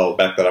do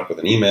back that up with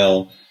an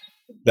email,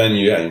 then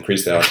you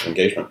increase the odds of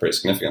engagement pretty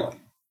significantly.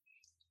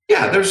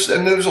 Yeah, there's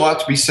a lot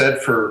to be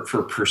said for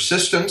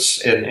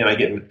persistence, and I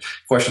get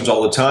questions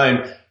all the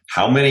time.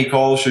 How many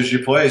calls should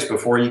you place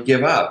before you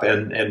give up?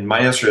 And my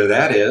answer to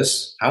that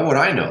is, how would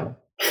I know?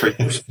 for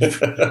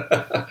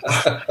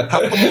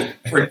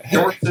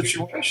your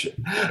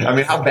situation? I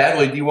mean, how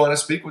badly do you want to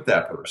speak with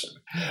that person?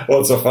 Well,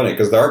 it's so funny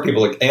because there are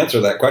people that answer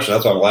that question.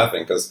 That's why I'm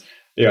laughing because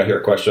I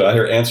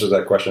hear answers to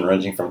that question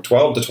ranging from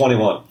 12 to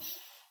 21.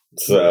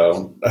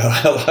 So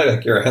I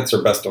like your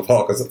answer best of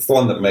all because it's the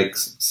one that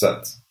makes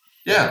sense.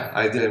 Yeah,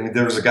 I mean,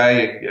 there was a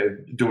guy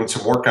doing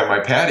some work on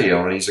my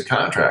patio, and he's a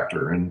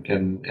contractor.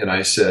 And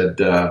I said,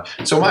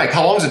 so Mike,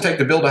 how long does it take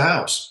to build a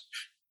house?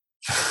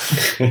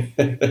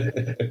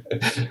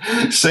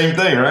 Same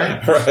thing,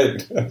 right?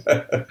 Right.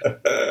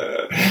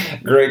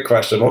 Great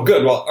question. Well,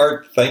 good. Well,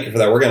 Art, thank you for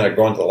that. We're going to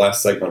go into the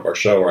last segment of our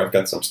show where I've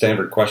got some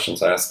standard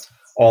questions asked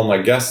all my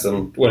guests.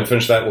 And when I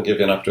finish that, we'll give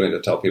you an opportunity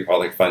to tell people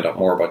how they can find out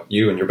more about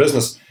you and your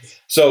business.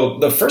 So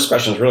the first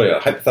question is really a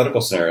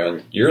hypothetical scenario,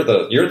 and you're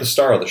the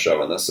star of the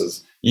show. And this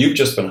is, you've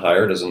just been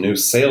hired as a new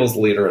sales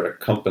leader at a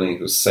company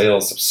whose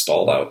sales have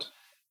stalled out,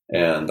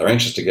 and they're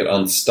anxious to get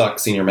unstuck.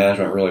 Senior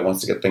management really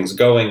wants to get things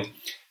going.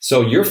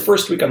 So your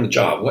first week on the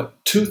job,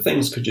 what 2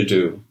 things could you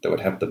do that would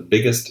have the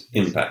biggest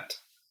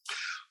impact?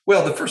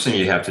 Well, the first thing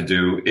you have to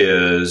do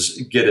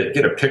is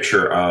get a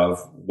picture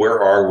of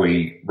where are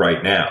we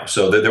right now.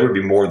 So there would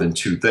be more than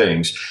 2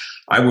 things.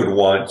 I would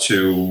want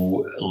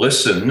to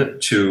listen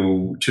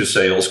to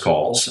sales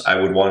calls. I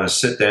would want to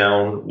sit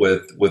down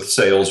with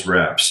sales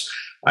reps.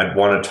 I'd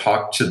want to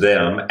talk to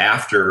them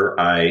after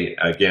I,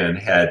 again,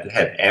 had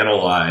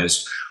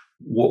analyzed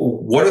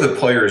what are the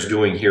players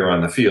doing here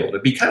on the field.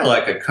 It'd be kind of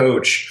like a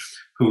coach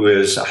who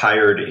is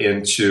hired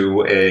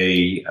into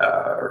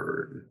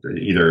either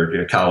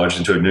a college,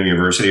 into a new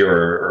university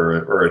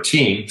or a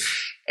team,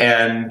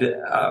 and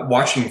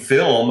watching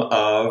film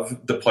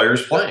of the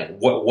players playing.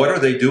 What are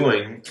they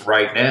doing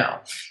right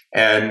now?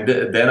 And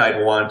then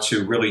I'd want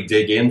to really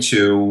dig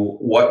into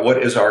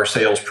what is our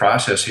sales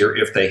process here,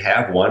 if they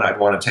have one. I'd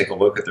want to take a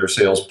look at their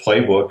sales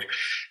playbook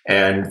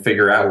and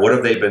figure out what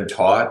have they been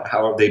taught,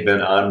 how have they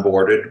been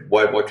onboarded,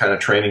 what kind of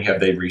training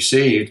have they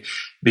received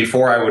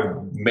before I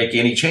would make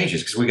any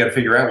changes, because we got to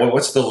figure out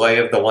what's the lay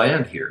of the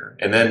land here.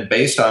 And then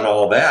based on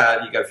all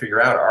that, you got to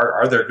figure out,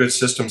 are there good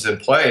systems in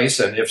place?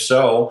 And if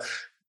so,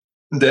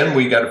 then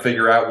we got to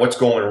figure out what's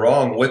going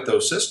wrong with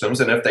those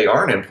systems. And if they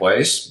aren't in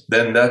place,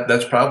 then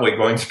that's probably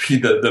going to be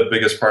the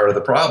biggest part of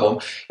the problem.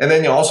 And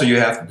then you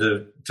have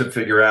to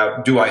figure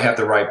out, do I have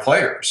the right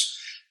players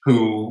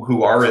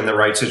who are in the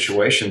right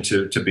situation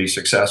to be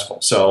successful?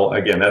 So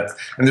again,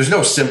 and there's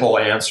no simple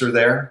answer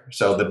there.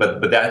 So,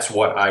 but that's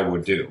what I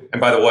would do.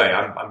 And by the way,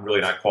 I'm really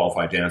not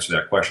qualified to answer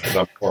that question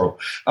because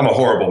I'm a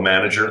horrible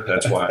manager.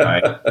 That's why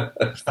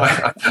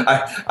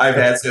I've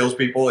had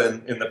salespeople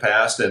in the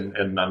past,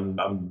 and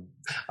I'm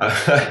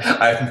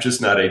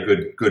just not a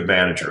good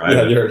manager.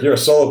 You're a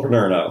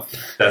solopreneur now.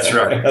 That's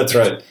right. That's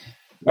right.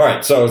 All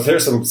right, so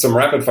here's some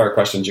rapid fire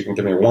questions. You can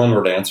give me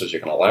one-word answers. You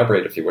can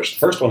elaborate if you wish. The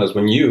first one is,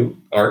 when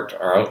you are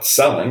out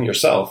selling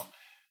yourself,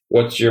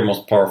 what's your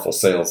most powerful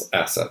sales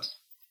asset?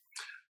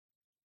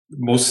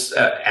 Most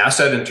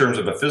asset in terms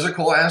of a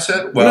physical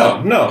asset?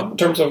 Well, no, in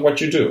terms of what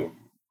you do.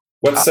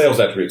 What sales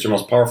attributes, your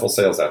most powerful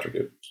sales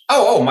attribute?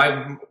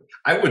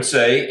 I would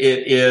say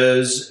it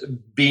is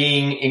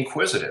being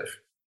inquisitive,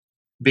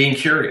 being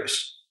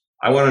curious.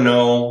 I want to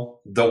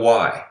know the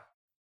why.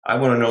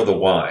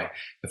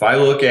 If I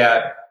look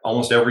at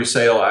almost every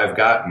sale I've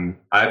gotten,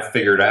 I've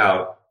figured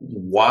out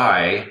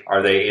why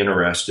are they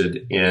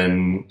interested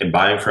in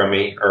buying from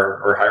me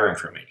or hiring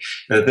from me.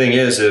 And the thing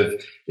is,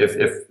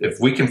 if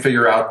we can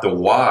figure out the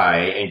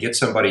why and get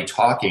them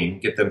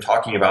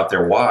talking about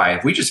their why,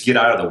 if we just get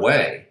out of the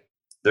way,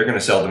 they're going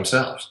to sell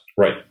themselves.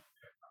 Right.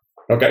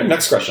 Okay,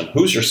 next question.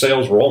 Who's your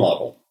sales role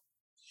model?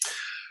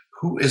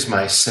 Who is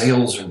my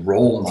sales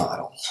role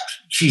model?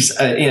 Geez,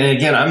 and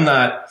again, I'm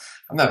not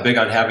big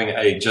on having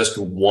just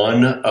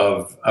one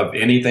of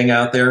anything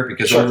out there,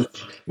 because sure. I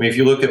mean, if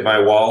you look at my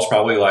walls,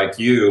 probably like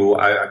you,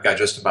 I've got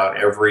just about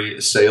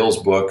every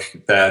sales book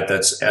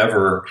that's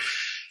ever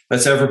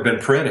been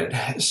printed.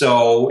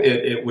 So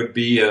it would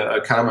be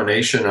a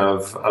combination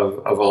of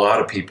a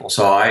lot of people.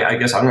 So I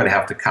guess I'm going to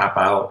have to cop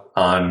out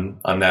on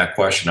that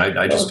question.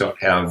 I just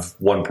don't have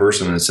one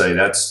person and say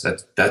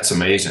that's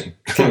amazing.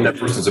 That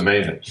person's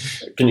amazing.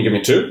 Can you give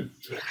me 2?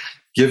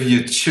 Give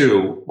you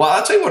 2. Well,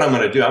 I'll tell you what I'm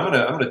going to do. I'm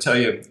going to tell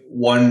you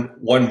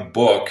one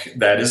book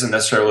that isn't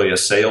necessarily a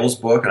sales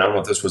book, and I don't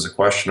know if this was a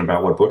question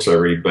about what books I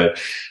read, but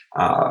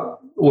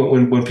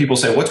when people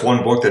say what's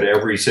one book that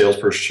every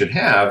salesperson should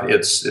have,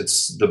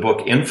 it's the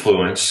book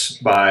Influence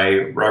by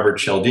Robert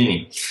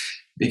Cialdini,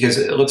 because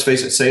let's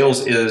face it,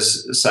 sales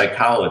is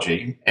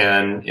psychology,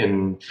 and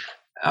in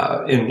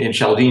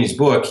Cialdini's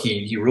book,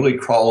 he really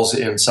crawls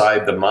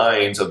inside the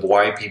minds of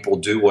why people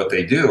do what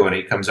they do, and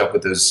he comes up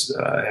with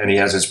and he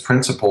has his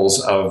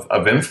principles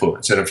of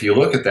influence. And if you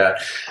look at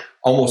that,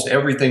 almost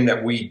everything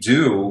that we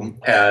do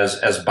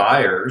as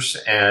buyers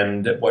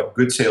and what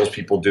good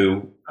salespeople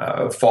do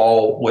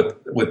fall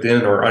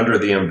within or under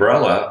the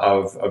umbrella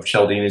of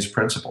Cialdini's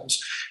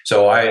principles.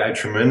 So I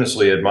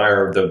tremendously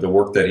admire the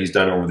work that he's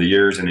done over the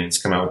years, and he's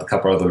come out with a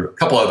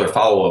couple other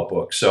follow-up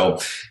books. So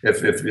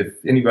if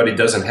anybody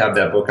doesn't have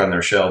that book on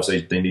their shelves,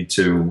 they need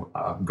to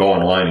go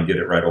online and get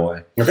it right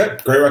away. Okay,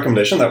 great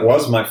recommendation. That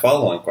was my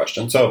follow-on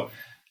question. So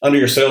under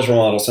your sales role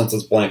model, since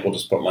it's blank, we'll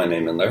just put my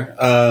name in there.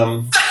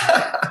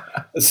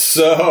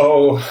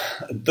 So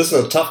this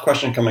is a tough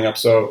question coming up.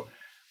 So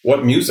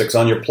what music's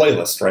on your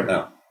playlist right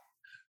now?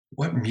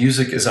 What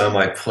music is on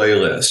my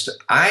playlist?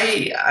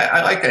 I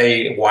like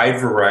a wide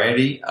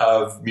variety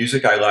of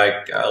music. I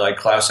like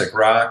classic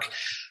rock.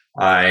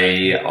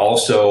 I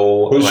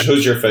also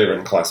who's your favorite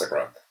in classic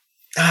rock?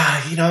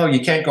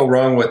 You can't go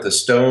wrong with the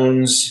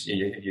Stones.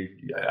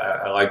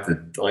 I like the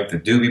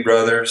Doobie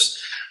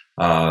Brothers.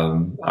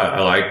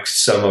 I like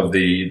some of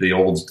the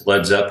old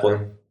Led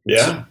Zeppelin.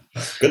 Yeah,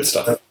 good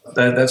stuff.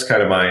 That's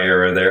kind of my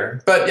era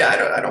there. But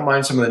yeah, I don't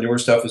mind some of the newer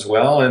stuff as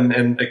well.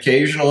 And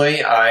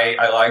occasionally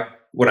I like,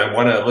 when I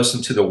want to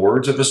listen to the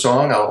words of the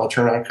song, I'll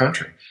turn on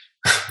country.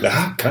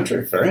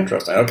 Country, very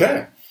interesting.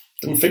 Okay,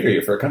 didn't figure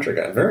you for a country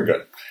guy. Very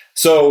good.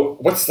 So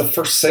what's the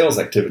first sales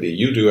activity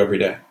you do every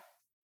day?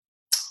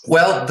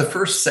 Well, the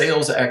first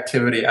sales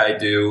activity I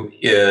do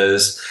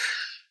is,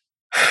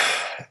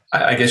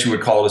 I guess you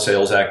would call it a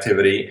sales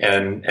activity,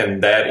 and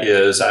that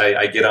is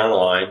I get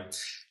online,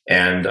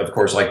 and of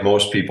course, like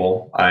most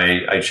people,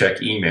 I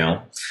check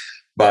email.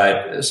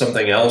 But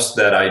something else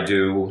that I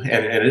do,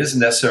 and it isn't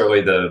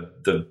necessarily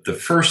the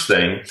first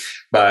thing,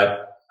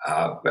 but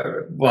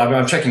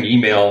I'm checking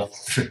email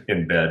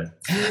in bed.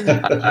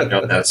 I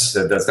know that's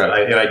not,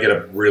 and I get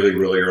up really,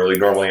 really early.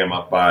 Normally, I'm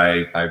up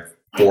by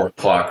 4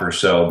 o'clock or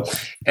so,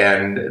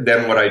 and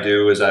then what I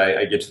do is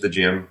I get to the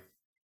gym.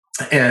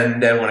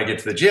 And then when I get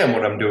to the gym,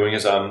 what I'm doing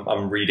is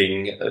I'm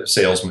reading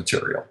sales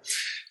material.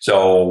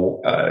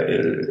 So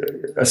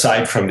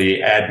aside from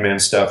the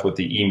admin stuff with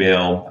the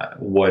email,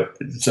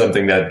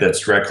 something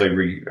that's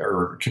directly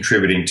or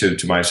contributing to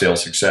my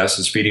sales success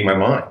is feeding my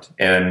mind.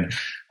 And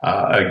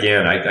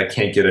again, I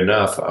can't get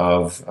enough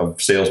of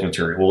sales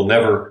material. We'll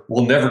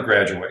never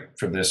graduate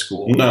from this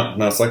school. No,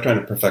 it's like trying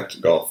to perfect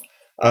golf.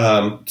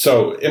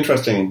 So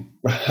interesting.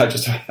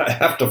 I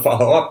have to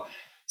follow up.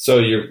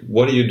 So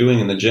what are you doing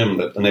in the gym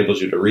that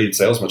enables you to read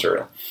sales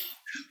material?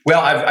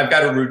 Well, I've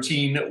got a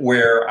routine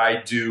where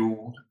I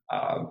do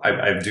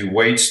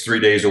weights 3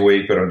 days a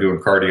week, but I'm doing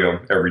cardio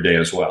every day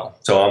as well.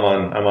 So I'm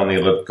on the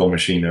elliptical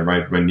machine there.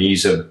 My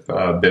knees have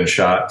been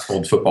shot,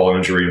 old football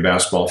injury in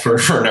basketball for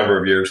a number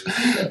of years.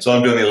 So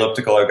I'm doing the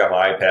elliptical. I've got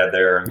my iPad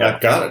there. I've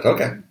got it.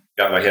 Okay.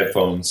 Got my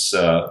headphones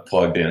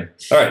plugged in.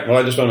 All right. Well,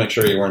 I just want to make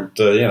sure you weren't,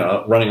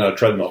 running on a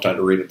treadmill trying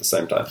to read at the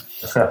same time.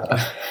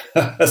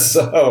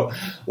 So,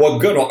 well,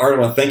 good. Well, Art, I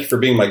want to thank you for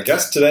being my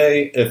guest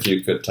today. If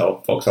you could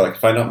tell folks how they can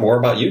find out more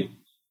about you.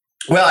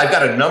 Well, I've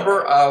got a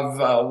number of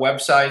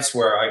websites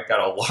where I've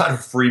got a lot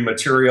of free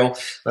material.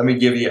 Let me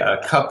give you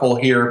a couple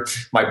here.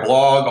 My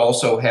blog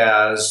also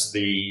has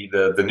the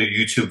new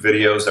YouTube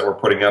videos that we're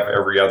putting up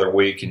every other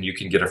week, and you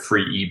can get a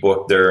free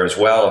ebook there as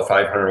well of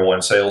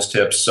 501 sales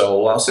tips.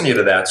 So I'll send you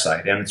to that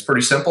site, and it's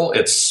pretty simple.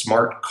 It's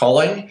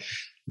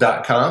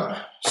smartcalling.com.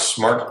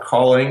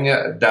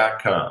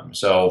 smartcalling.com.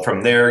 So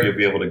from there, you'll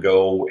be able to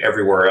go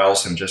everywhere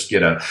else and just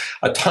get a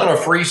ton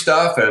of free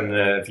stuff. And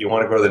if you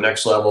want to go to the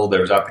next level,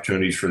 there's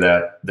opportunities for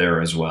that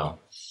there as well.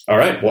 All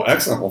right. Well,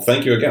 excellent. Well,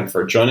 thank you again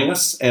for joining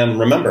us. And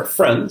remember,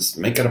 friends,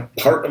 make it a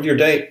part of your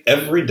day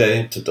every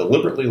day to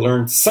deliberately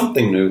learn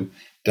something new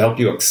to help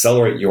you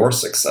accelerate your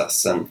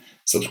success. And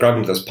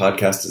subscribing to this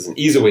podcast is an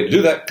easy way to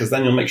do that, because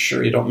then you'll make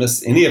sure you don't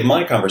miss any of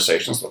my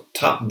conversations with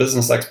top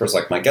business experts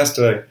like my guest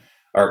today,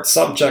 Art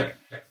Sobczak,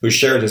 who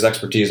shared his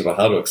expertise about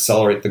how to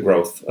accelerate the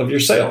growth of your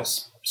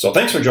sales. So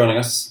thanks for joining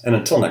us, and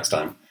until next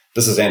time,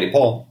 this is Andy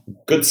Paul.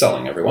 Good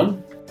selling,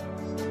 everyone.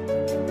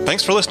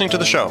 Thanks for listening to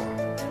the show.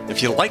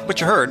 If you like what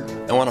you heard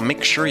and want to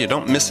make sure you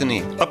don't miss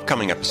any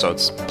upcoming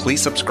episodes,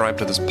 please subscribe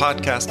to this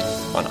podcast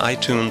on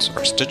iTunes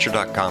or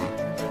Stitcher.com.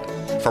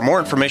 For more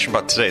information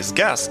about today's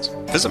guest,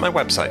 visit my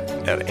website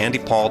at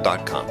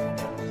andypaul.com.